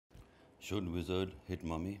Should Wizard Hit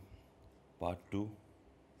Mummy? Part 2,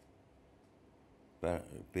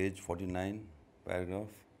 page 49,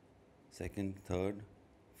 paragraph 2nd, 3rd,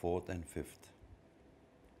 4th, and 5th.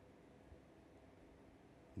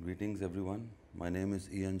 Greetings, everyone. My name is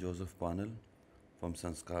Ian Joseph Panel from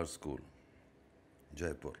Sanskar School,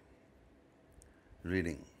 Jaipur.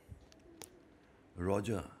 Reading.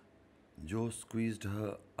 Roger. Jo squeezed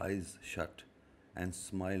her eyes shut and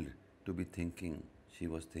smiled to be thinking she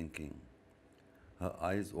was thinking. Her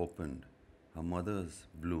eyes opened, her mother's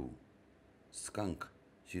blue. Skunk,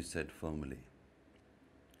 she said firmly.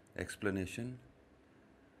 Explanation.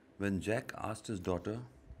 When Jack asked his daughter,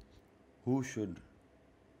 who should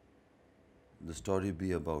the story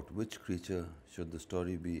be about, which creature should the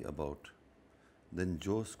story be about, then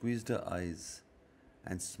Jo squeezed her eyes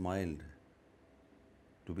and smiled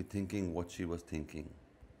to be thinking what she was thinking.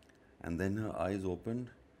 And then her eyes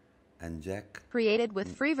opened and Jack Created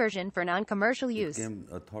with free version for non-commercial use.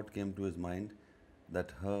 A thought came to his mind that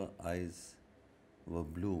her eyes were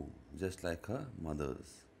blue, just like her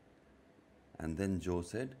mother's. And then Jo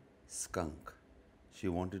said, skunk. She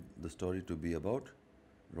wanted the story to be about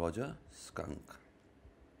Roger Skunk.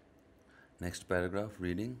 Next paragraph,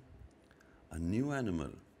 reading. A new animal.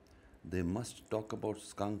 They must talk about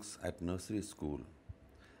skunks at nursery school.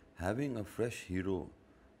 Having a fresh hero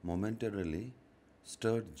momentarily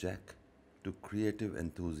stirred Jack to creative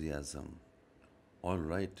enthusiasm. All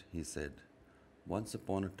right, he said. Once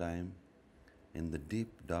upon a time, in the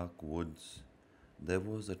deep dark woods, there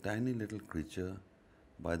was a tiny little creature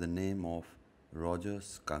by the name of Roger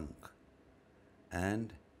Skunk,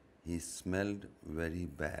 and he smelled very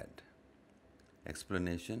bad.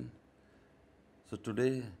 Explanation. So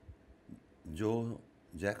today, Jo,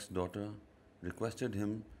 Jack's daughter, requested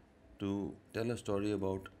him to tell a story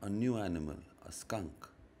about a new animal, a skunk.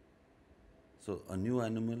 So a new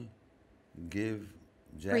animal gave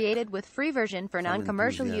Jack Created with free version for some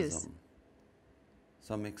non-commercial use. enthusiasm,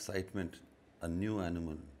 some excitement, a new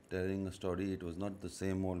animal. Telling a story, it was not the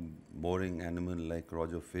same old boring animal like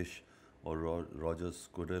Roger Fish or Roger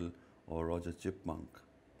Squirrel or Roger Chipmunk.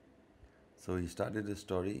 So he started his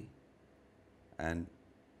story and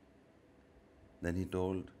then he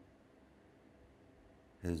told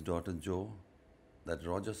his daughter Jo that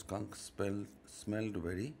Roger Skunk smelled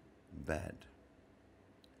very bad.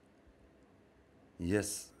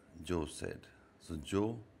 Yes, Jo said. So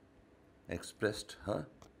Jo expressed her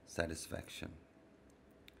satisfaction.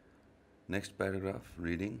 Next paragraph,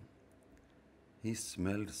 reading. He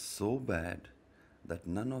smelled so bad that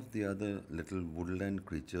none of the other little woodland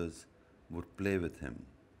creatures would play with him.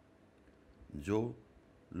 Jo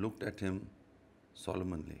looked at him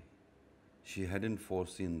solemnly. She hadn't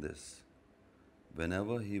foreseen this.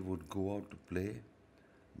 Whenever he would go out to play,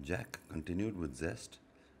 Jack continued with zest,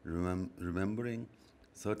 remembering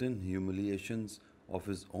certain humiliations of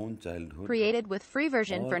his own childhood. Created with free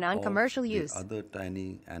version for non-commercial use. The other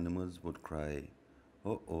tiny animals would cry,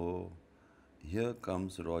 oh, here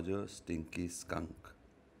comes Roger Stinky Skunk.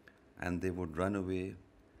 And they would run away,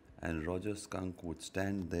 and Roger Skunk would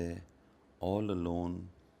stand there all alone,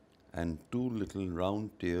 and two little round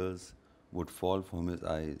tears would fall from his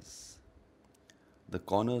eyes. The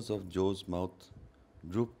corners of Jo's mouth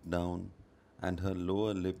drooped down, and her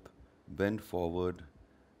lower lip bent forward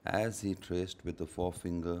as he traced with a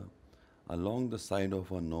forefinger along the side of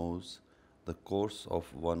her nose the course of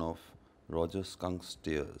one of Roger Skunk's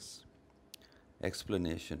tears.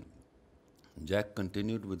 Explanation. Jack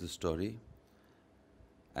continued with the story,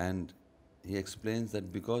 and he explains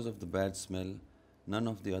that because of the bad smell, none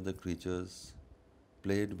of the other creatures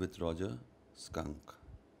played with Roger Skunk.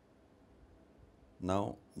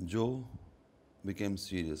 Now, Jo became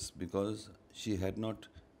serious because she had not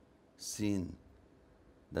seen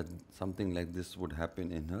that something like this would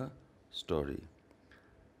happen in her story.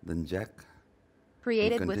 Then Jack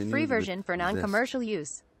Created with free version for non-commercial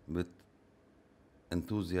use. With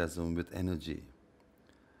enthusiasm, with energy,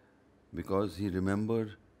 because he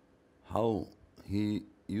remembered how he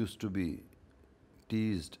used to be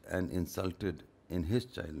teased and insulted in his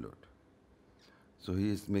childhood. So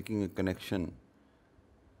he is making a connection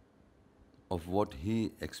of what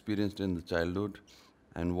he experienced in the childhood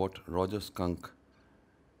and what Roger Skunk,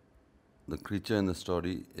 the creature in the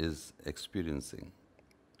story, is experiencing.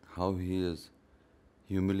 How he is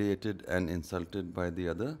humiliated and insulted by the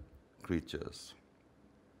other creatures.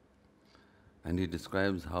 And he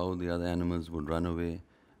describes how the other animals would run away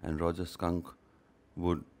and Roger Skunk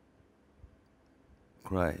would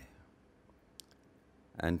cry.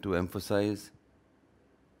 And to emphasize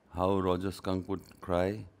how Roger Skunk would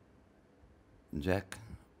cry, Jack,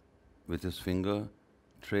 with his finger,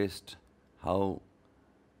 traced how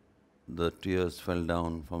the tears fell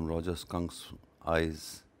down from Roger Skunk's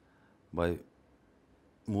eyes by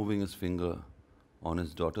moving his finger on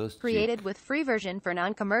his daughter's cheek. Created with free version for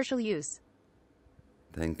non-commercial use.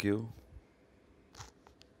 Thank you.